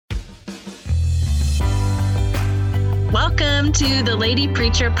Welcome to the Lady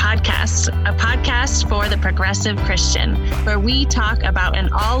Preacher Podcast, a podcast for the progressive Christian, where we talk about an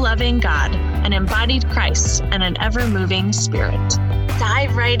all-loving God, an embodied Christ, and an ever-moving Spirit.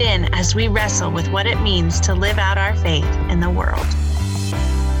 Dive right in as we wrestle with what it means to live out our faith in the world.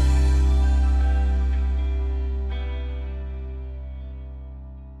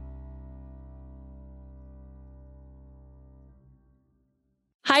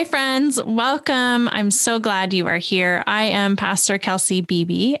 Hi, friends. Welcome. I'm so glad you are here. I am Pastor Kelsey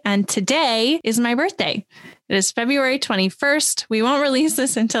Beebe, and today is my birthday. It is February 21st. We won't release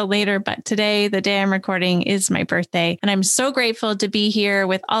this until later, but today, the day I'm recording, is my birthday, and I'm so grateful to be here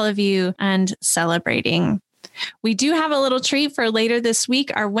with all of you and celebrating. We do have a little treat for later this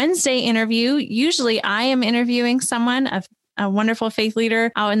week, our Wednesday interview. Usually I am interviewing someone, a wonderful faith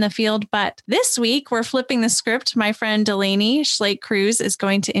leader out in the field. But this week, we're flipping the script. My friend Delaney Schlake-Cruz is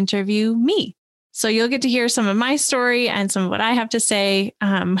going to interview me. So you'll get to hear some of my story and some of what I have to say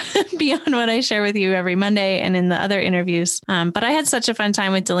beyond what I share with you every Monday and in the other interviews. But I had such a fun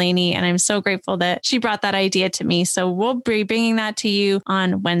time with Delaney, and I'm so grateful that she brought that idea to me. So we'll be bringing that to you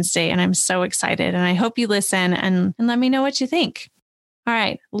on Wednesday, and I'm so excited. And I hope you listen and let me know what you think. All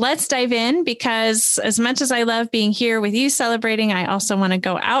right, let's dive in, because as much as I love being here with you celebrating, I also want to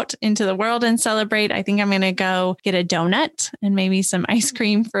go out into the world and celebrate. I think I'm going to go get a donut and maybe some ice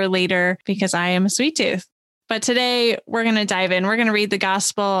cream for later, because I am a sweet tooth. But today we're going to dive in. We're going to read the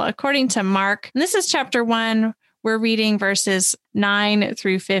gospel according to Mark. And this is chapter 1. We're reading verses 9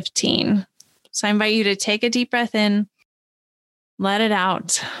 through 15. So I invite you to take a deep breath in, let it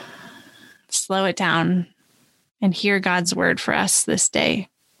out, slow it down, and hear God's word for us this day.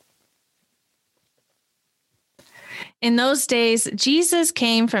 In those days, Jesus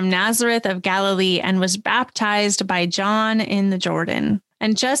came from Nazareth of Galilee and was baptized by John in the Jordan.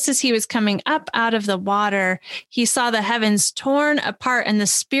 And just as he was coming up out of the water, he saw the heavens torn apart and the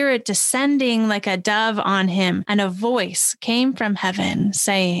Spirit descending like a dove on him. And a voice came from heaven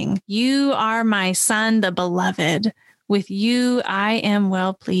saying, "You are my Son, the beloved. With you I am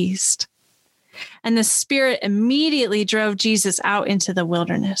well pleased." And the Spirit immediately drove Jesus out into the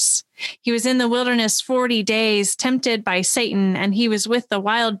wilderness. He was in the wilderness 40 days, tempted by Satan, and he was with the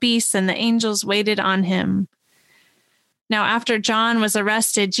wild beasts, and the angels waited on him. Now, after John was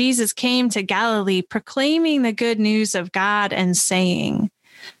arrested, Jesus came to Galilee, proclaiming the good news of God and saying,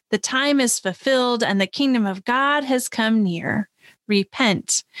 "The time is fulfilled, and the kingdom of God has come near.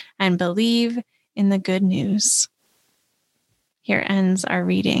 Repent and believe in the good news." Here ends our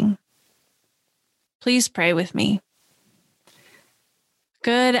reading. Please pray with me.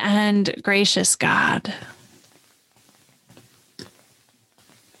 Good and gracious God,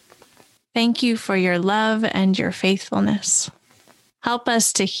 thank you for your love and your faithfulness. Help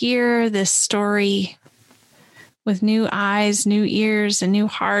us to hear this story with new eyes, new ears, and new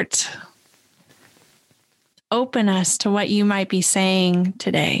heart. Open us to what you might be saying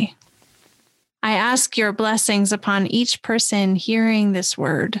today. I ask your blessings upon each person hearing this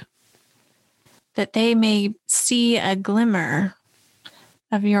word, that they may see a glimmer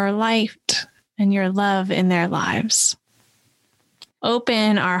of your light and your love in their lives.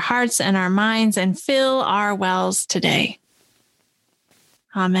 Open our hearts and our minds and fill our wells today.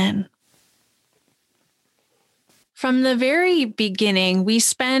 Amen. From the very beginning, we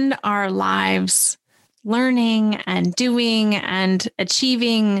spend our lives learning and doing and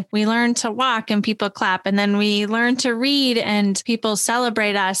achieving. We learn to walk and people clap, and then we learn to read and people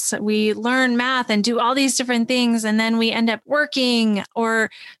celebrate us. We learn math and do all these different things, and then we end up working or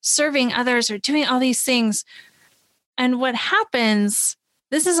serving others or doing all these things. And what happens,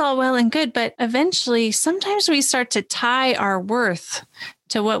 this is all well and good, but eventually sometimes we start to tie our worth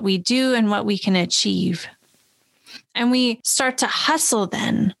to what we do and what we can achieve. And we start to hustle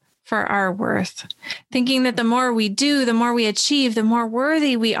then for our worth, thinking that the more we do, the more we achieve, the more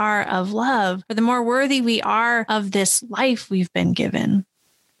worthy we are of love, or the more worthy we are of this life we've been given.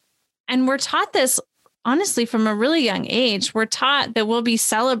 And we're taught this, honestly, from a really young age. We're taught that we'll be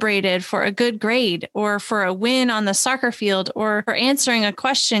celebrated for a good grade or for a win on the soccer field or for answering a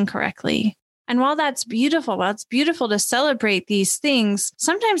question correctly. And while it's beautiful to celebrate these things,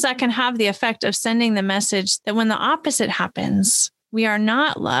 sometimes that can have the effect of sending the message that when the opposite happens, we are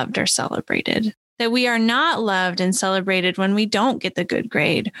not loved or celebrated, that we are not loved and celebrated when we don't get the good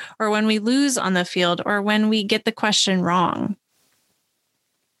grade, or when we lose on the field, or when we get the question wrong.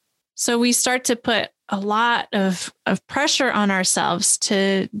 So we start to put a lot of pressure on ourselves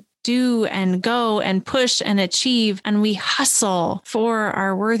to do and go and push and achieve, and we hustle for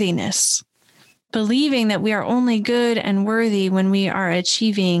our worthiness, believing that we are only good and worthy when we are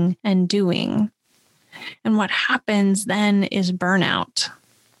achieving and doing. And what happens then is burnout.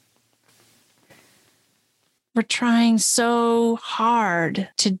 We're trying so hard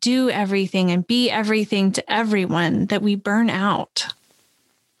to do everything and be everything to everyone that we burn out.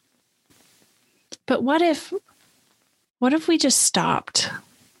 But what if we just stopped?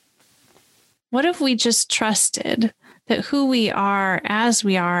 What if we just trusted that who we are as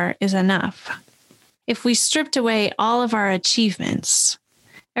we are is enough? If we stripped away all of our achievements,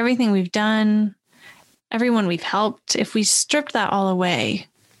 everything we've done, everyone we've helped, if we stripped that all away,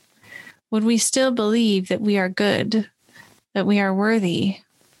 would we still believe that we are good, that we are worthy,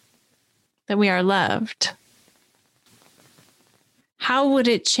 that we are loved? How would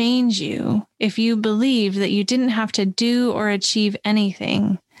it change you if you believed that you didn't have to do or achieve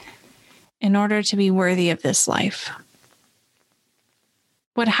anything in order to be worthy of this life?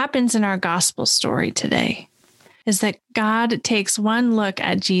 What happens in our gospel story today is that God takes one look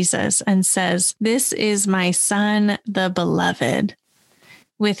at Jesus and says, "This is my son, the beloved.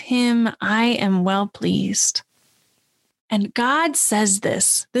 With him, I am well pleased." And God says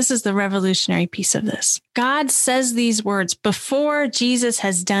this. This is the revolutionary piece of this. God says these words before Jesus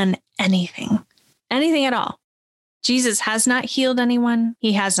has done anything at all. Jesus has not healed anyone.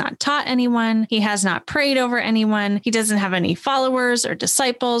 He has not taught anyone. He has not prayed over anyone. He doesn't have any followers or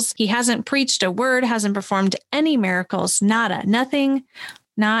disciples. He hasn't preached a word, hasn't performed any miracles, nada, nothing,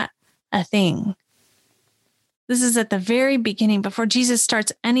 not a thing. This is at the very beginning, before Jesus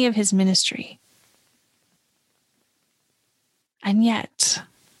starts any of his ministry. And yet,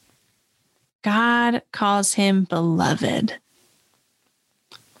 God calls him beloved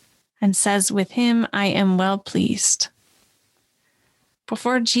and says, "With him I am well pleased."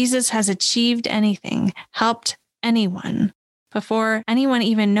 Before Jesus has achieved anything, helped anyone, before anyone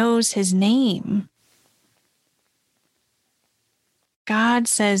even knows his name, God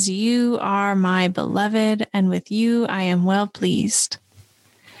says, "You are my beloved, and with you I am well pleased."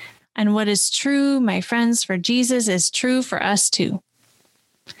 And what is true, my friends, for Jesus is true for us too.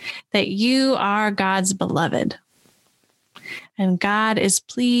 That you are God's beloved. And God is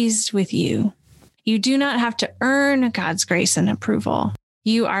pleased with you. You do not have to earn God's grace and approval.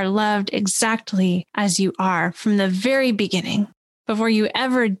 You are loved exactly as you are from the very beginning. Before you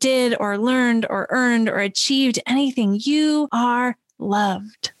ever did or learned or earned or achieved anything, you are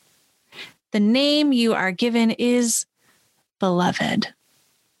loved. The name you are given is beloved.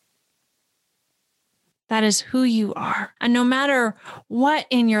 That is who you are. And no matter what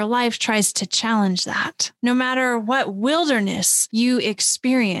in your life tries to challenge that, no matter what wilderness you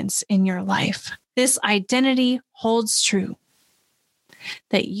experience in your life, this identity holds true,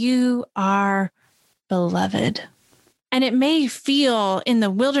 that you are beloved. And it may feel in the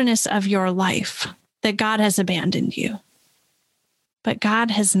wilderness of your life that God has abandoned you, but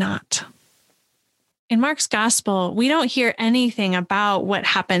God has not. In Mark's gospel, we don't hear anything about what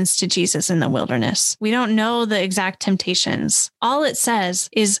happens to Jesus in the wilderness. We don't know the exact temptations. All it says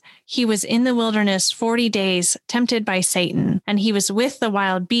is he was in the wilderness 40 days, tempted by Satan, and he was with the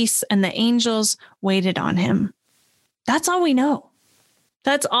wild beasts, and the angels waited on him. That's all we know.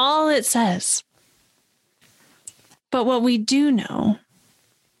 That's all it says. But what we do know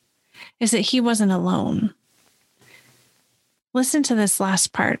is that he wasn't alone. Listen to this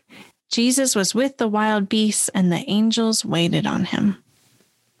last part. Jesus was with the wild beasts, and the angels waited on him.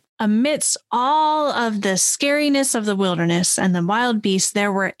 Amidst all of the scariness of the wilderness and the wild beasts,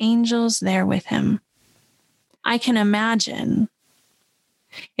 there were angels there with him. I can imagine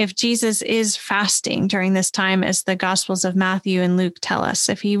if Jesus is fasting during this time, as the Gospels of Matthew and Luke tell us,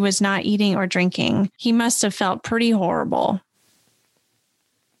 if he was not eating or drinking, he must have felt pretty horrible.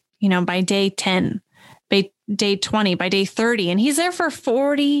 By day 10. By day 20, by day 30, and he's there for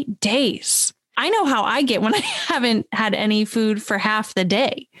 40 days. I know how I get when I haven't had any food for half the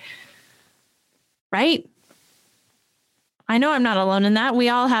day, right? I know I'm not alone in that. We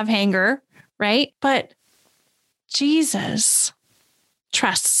all have hunger, right? But Jesus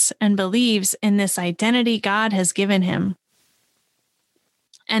trusts and believes in this identity God has given him,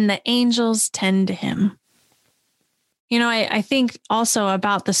 and the angels tend to him. I think also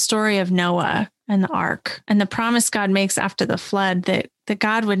about the story of Noah and the ark and the promise God makes after the flood that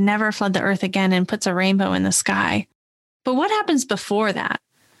God would never flood the earth again and puts a rainbow in the sky. But what happens before that?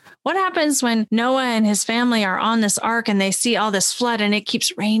 What happens when Noah and his family are on this ark and they see all this flood and it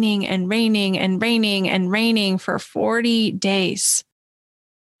keeps raining and raining and raining and raining for 40 days?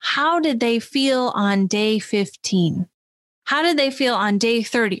 How did they feel on day 15? How did they feel on day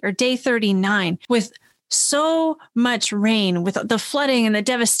 30 or day 39 with so much rain with the flooding and the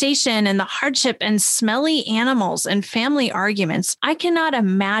devastation and the hardship and smelly animals and family arguments. I cannot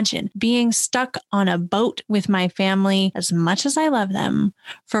imagine being stuck on a boat with my family, as much as I love them,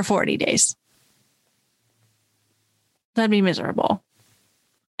 for 40 days. That'd be miserable.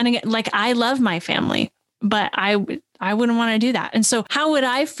 And again, like, I love my family, but I wouldn't want to do that. And so how would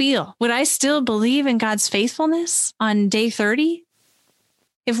I feel? Would I still believe in God's faithfulness on day 30?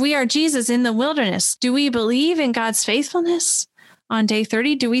 If we are Jesus in the wilderness, do we believe in God's faithfulness on day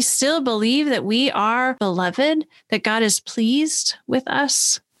 30? Do we still believe that we are beloved, that God is pleased with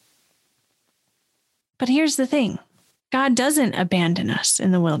us? But here's the thing. God doesn't abandon us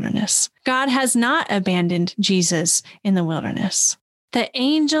in the wilderness. God has not abandoned Jesus in the wilderness. The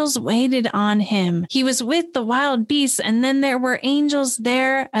angels waited on him. He was with the wild beasts, and then there were angels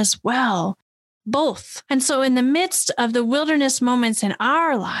there as well. Both. And so in the midst of the wilderness moments in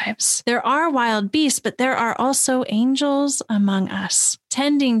our lives, there are wild beasts, but there are also angels among us,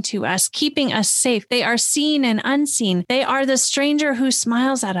 tending to us, keeping us safe. They are seen and unseen. They are the stranger who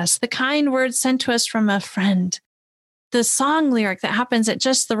smiles at us, the kind word sent to us from a friend, the song lyric that happens at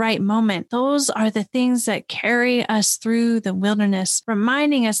just the right moment. Those are the things that carry us through the wilderness,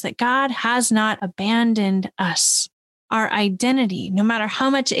 reminding us that God has not abandoned us. Our identity, no matter how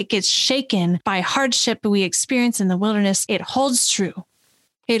much it gets shaken by hardship we experience in the wilderness, it holds true.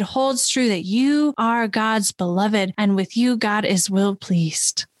 It holds true that you are God's beloved, and with you, God is well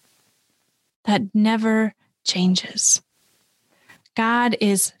pleased. That never changes. God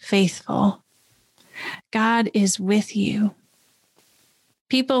is faithful. God is with you.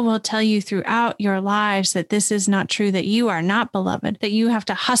 People will tell you throughout your lives that this is not true, that you are not beloved, that you have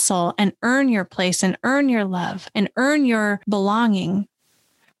to hustle and earn your place and earn your love and earn your belonging.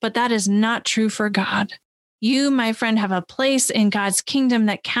 But that is not true for God. You, my friend, have a place in God's kingdom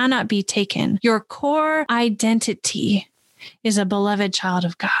that cannot be taken. Your core identity is a beloved child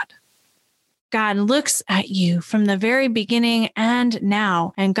of God. God looks at you from the very beginning and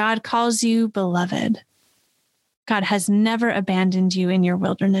now, and God calls you beloved. God has never abandoned you in your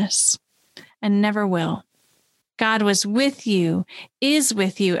wilderness and never will. God was with you, is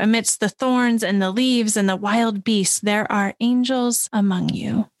with you amidst the thorns and the leaves and the wild beasts. There are angels among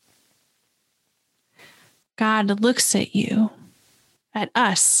you. God looks at you, at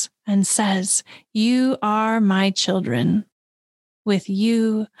us, and says, "You are my children. With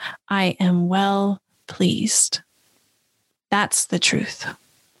you, I am well pleased." That's the truth.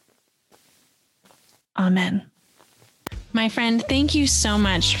 Amen. My friend, thank you so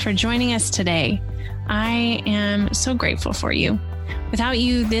much for joining us today. I am so grateful for you. Without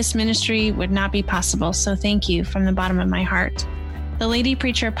you, this ministry would not be possible, so thank you from the bottom of my heart. The Lady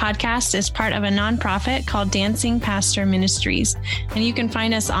Preacher podcast is part of a nonprofit called Dancing Pastor Ministries, and you can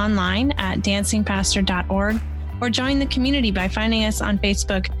find us online at dancingpastor.org or join the community by finding us on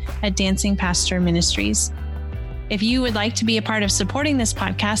Facebook at Dancing Pastor Ministries. If you would like to be a part of supporting this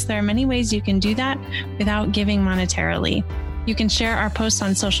podcast, there are many ways you can do that without giving monetarily. You can share our posts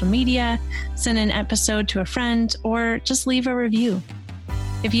on social media, send an episode to a friend, or just leave a review.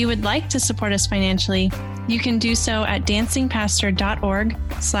 If you would like to support us financially, you can do so at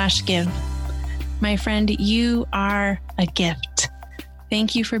dancingpastor.org/give. My friend, you are a gift.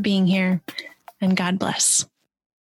 Thank you for being here, and God bless.